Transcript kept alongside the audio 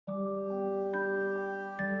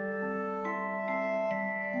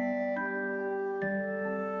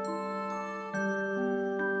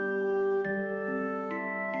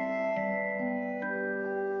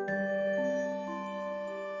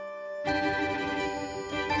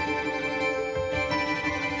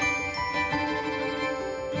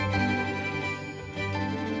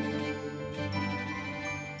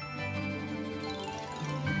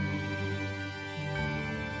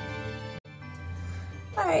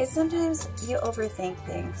Alright, sometimes you overthink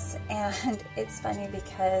things, and it's funny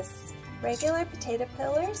because regular potato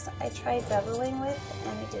peelers I tried beveling with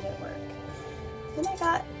and it didn't work. Then I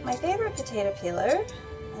got my favorite potato peeler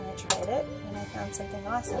and I tried it and I found something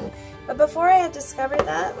awesome. But before I had discovered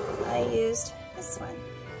that, I used this one.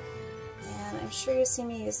 And I'm sure you've seen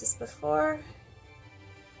me use this before.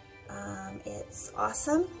 It's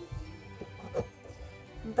awesome,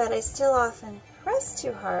 but I still often press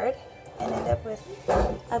too hard and end up with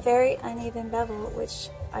a very uneven bevel, which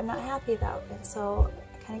I'm not happy about. And so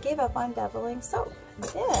I kind of gave up on beveling soap. And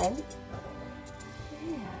then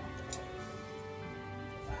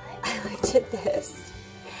I looked at this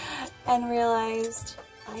and realized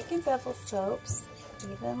I can bevel soaps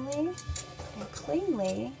evenly and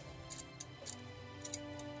cleanly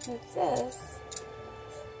with this,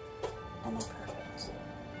 and they're perfect.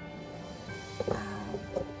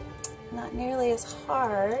 Not nearly as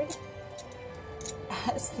hard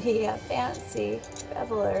as the fancy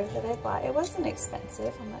beveler that I bought. It wasn't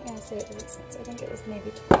expensive. I'm not going to say it was expensive. I think it was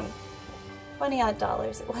maybe $20 odd.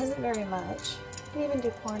 It wasn't very much. You can even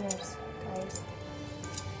do corners, guys.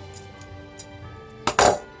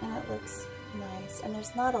 And it looks nice. And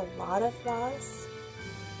there's not a lot of gloss.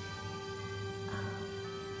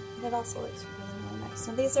 And it also looks really, really nice.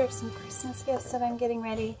 So these are some Christmas gifts that I'm getting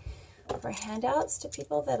ready for handouts to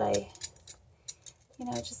people that I,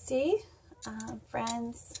 just see.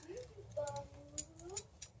 Friends,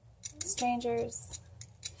 strangers,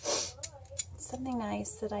 something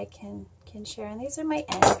nice that I can share. And these are my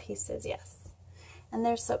end pieces, yes. And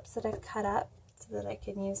they're soaps that I've cut up so that I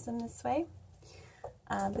can use them this way.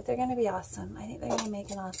 But they're going to be awesome. I think they're going to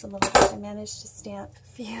make an awesome little gift. I managed to stamp a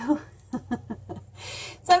few.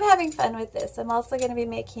 So I'm having fun with this. I'm also going to be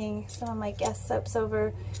making some of my guest soaps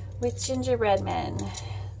over with gingerbread men.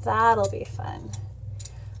 That'll be fun.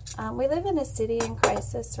 We live in a city in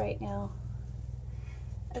crisis right now.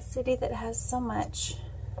 A city that has so much.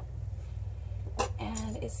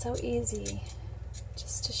 And it's so easy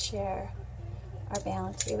just to share our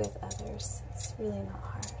bounty with others. It's really not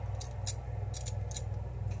hard.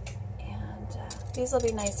 And these will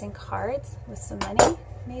be nice in cards with some money,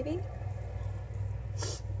 maybe.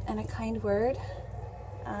 And a kind word.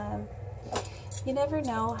 You never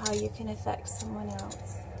know how you can affect someone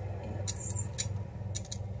else.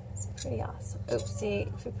 It's pretty awesome. Oops, see,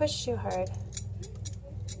 if you push too hard.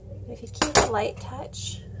 But if you keep a light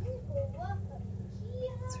touch,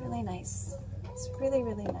 it's really nice. It's really,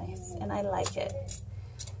 really nice. And I like it.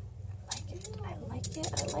 I like it. I like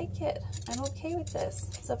it. I like it. I'm okay with this.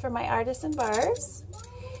 So for my artisan bars,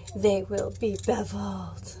 they will be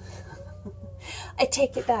beveled. I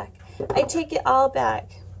take it back. I take it all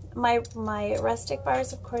back. My rustic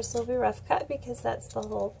bars, of course, will be rough cut because that's the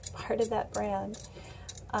whole part of that brand.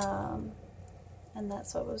 And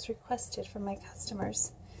that's what was requested from my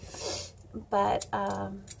customers. But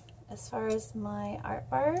as far as my art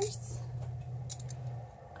bars,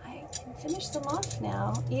 I can finish them off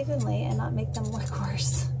now evenly and not make them look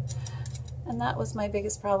worse. And that was my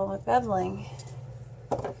biggest problem with beveling,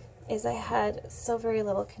 is I had so very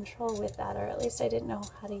little control with that, or at least I didn't know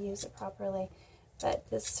how to use it properly. But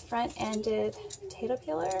this front-ended potato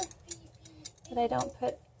peeler that I don't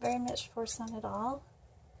put very much force on at all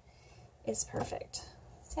is perfect.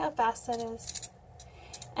 See how fast that is?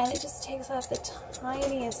 And it just takes off the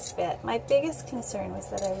tiniest bit. My biggest concern was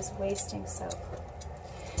that I was wasting soap.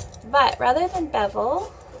 But rather than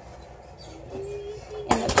bevel,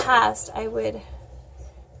 in the past I would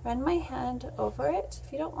run my hand over it.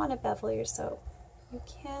 If you don't want to bevel your soap, you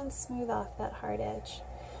can smooth off that hard edge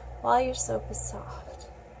while your soap is soft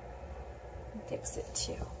and fix it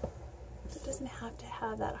too. It doesn't have to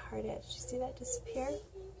have that hard edge. You see that disappear?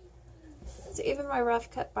 So even my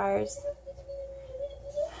rough cut bars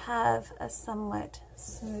have a somewhat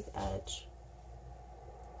smooth edge.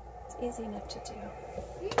 It's easy enough to do.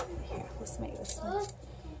 Here, let's make this one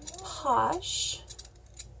posh.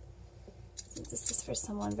 Since this is for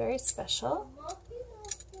someone very special.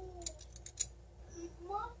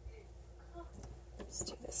 Let's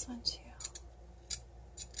do this one too.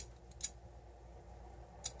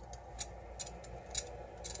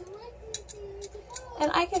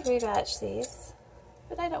 And I could rebatch these,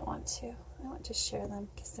 but I don't want to. I want to share them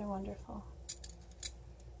because they're wonderful.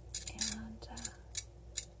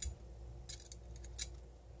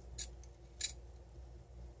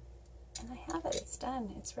 And I have it. It's done.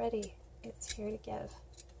 It's ready. It's here to give.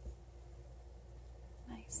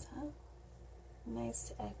 Nice, huh?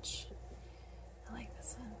 Nice edge. I like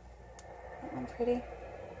this one. That one pretty?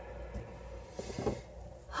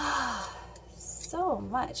 So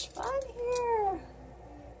much fun here.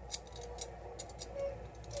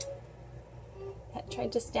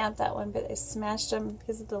 tried to stamp that one, but I smashed them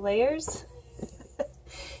because of the layers.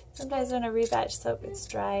 Sometimes when a rebatch soap gets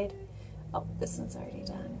dried. Oh, this one's already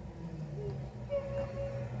done.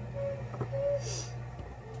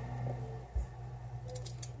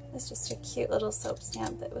 It's just a cute little soap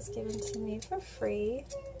stamp that was given to me for free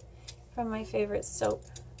from my favorite soap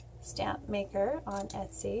stamp maker on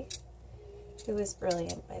Etsy, who was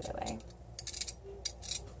brilliant, by the way.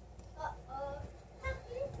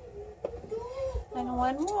 And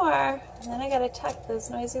one more, and then I gotta tuck those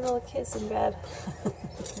noisy little kids in bed.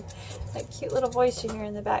 That cute little voice you hear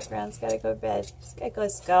in the background's gotta go to bed. Just gotta go to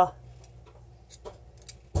school.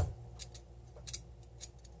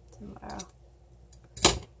 Tomorrow.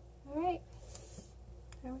 Alright,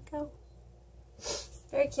 there we go.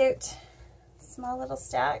 Very cute. Small little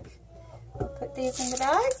stack. I'll put these in the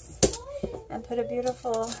bags and put a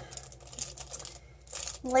beautiful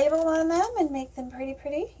label on them and make them pretty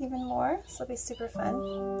even more. This will be super fun.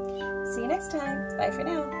 See you next time. Bye for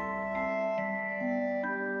now.